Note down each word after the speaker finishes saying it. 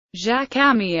Jacques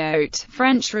Amyot,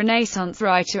 French Renaissance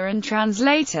writer and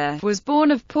translator, was born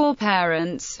of poor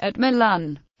parents, at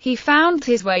Milan. He found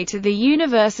his way to the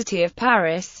University of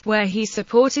Paris, where he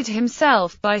supported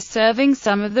himself by serving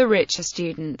some of the richer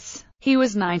students. He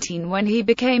was 19 when he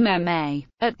became M.A.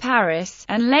 at Paris,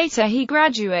 and later he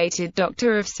graduated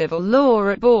Doctor of Civil Law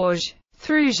at Bourges.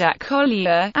 Through Jacques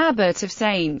Collier, abbot of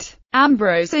St.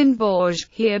 Ambrose in Bourges,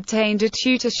 he obtained a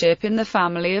tutorship in the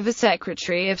family of a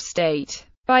Secretary of State.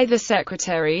 By the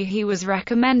secretary he was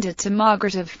recommended to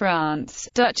Margaret of France,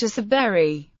 Duchess of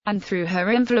Berry, and through her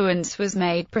influence was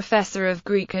made professor of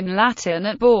Greek and Latin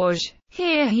at Bourges.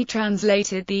 Here he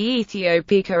translated the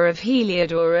Ethiopica of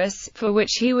Heliodorus, for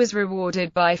which he was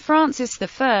rewarded by Francis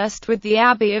I with the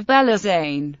Abbey of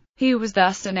Bellarzaine. He was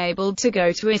thus enabled to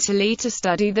go to Italy to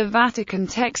study the Vatican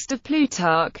text of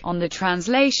Plutarch, on the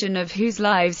translation of whose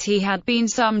lives he had been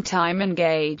some time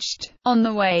engaged. On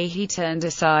the way he turned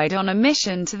aside on a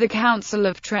mission to the Council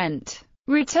of Trent.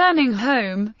 Returning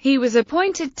home, he was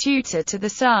appointed tutor to the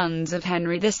sons of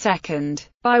Henry II,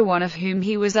 by one of whom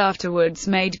he was afterwards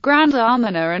made Grand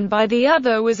Almoner and by the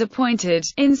other was appointed,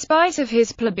 in spite of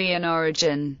his plebeian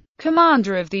origin,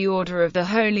 commander of the Order of the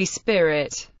Holy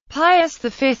Spirit. Pius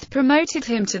V promoted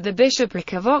him to the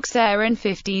bishopric of Auxerre in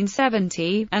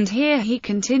 1570, and here he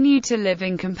continued to live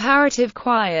in comparative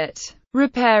quiet,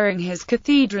 repairing his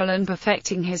cathedral and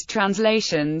perfecting his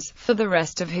translations, for the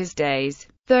rest of his days.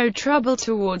 Though troubled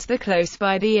towards the close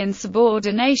by the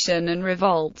insubordination and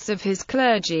revolts of his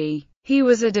clergy, he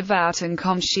was a devout and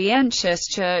conscientious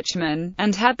churchman,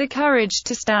 and had the courage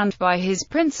to stand by his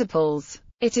principles.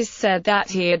 It is said that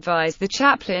he advised the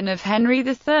chaplain of Henry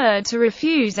III to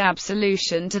refuse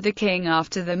absolution to the king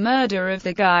after the murder of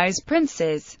the Guise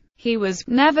princes. He was,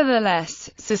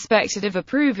 nevertheless, suspected of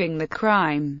approving the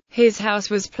crime. His house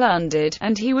was plundered,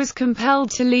 and he was compelled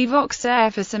to leave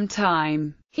Auxerre for some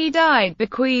time. He died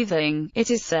bequeathing, it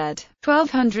is said,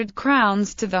 1,200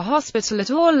 crowns to the hospital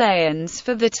at Orleans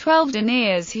for the 12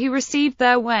 deniers he received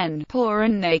there when, poor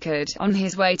and naked, on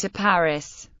his way to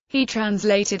Paris. He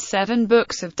translated 7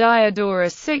 books of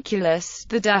Diodorus Siculus,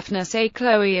 the Daphnis et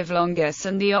Chloe of Longus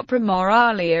and the Opera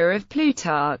Moralia of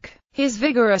Plutarch. His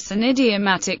vigorous and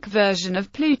idiomatic version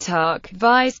of Plutarch,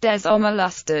 Vis des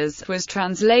Homolustres, was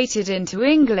translated into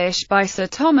English by Sir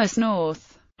Thomas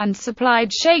North, and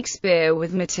supplied Shakespeare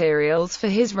with materials for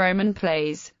his Roman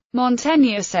plays.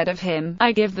 Montaigne said of him,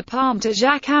 "I give the palm to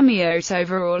Jacques Amyot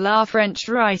over all our French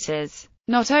writers,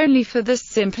 not only for the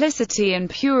simplicity and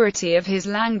purity of his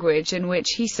language in which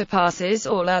he surpasses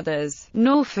all others,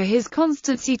 nor for his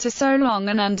constancy to so long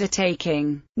an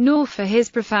undertaking, nor for his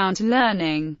profound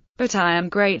learning, but I am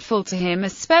grateful to him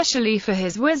especially for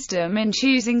his wisdom in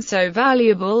choosing so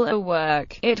valuable a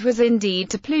work." It was indeed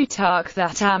to Plutarch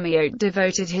that Amyot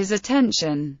devoted his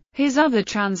attention. His other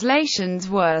translations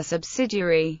were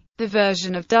subsidiary. The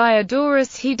version of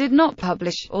Diodorus he did not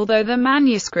publish, although the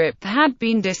manuscript had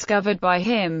been discovered by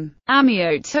him.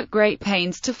 Amyot took great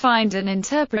pains to find and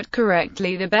interpret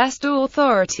correctly the best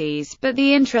authorities, but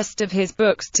the interest of his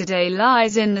books today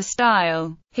lies in the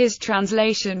style. His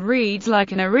translation reads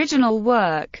like an original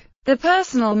work. The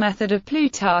personal method of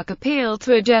Plutarch appealed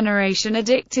to a generation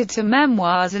addicted to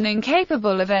memoirs and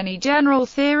incapable of any general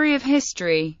theory of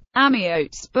history.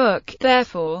 Amyot's book,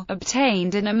 therefore,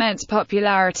 obtained an immense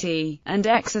popularity, and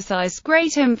exercised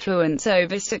great influence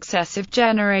over successive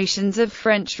generations of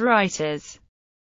French writers.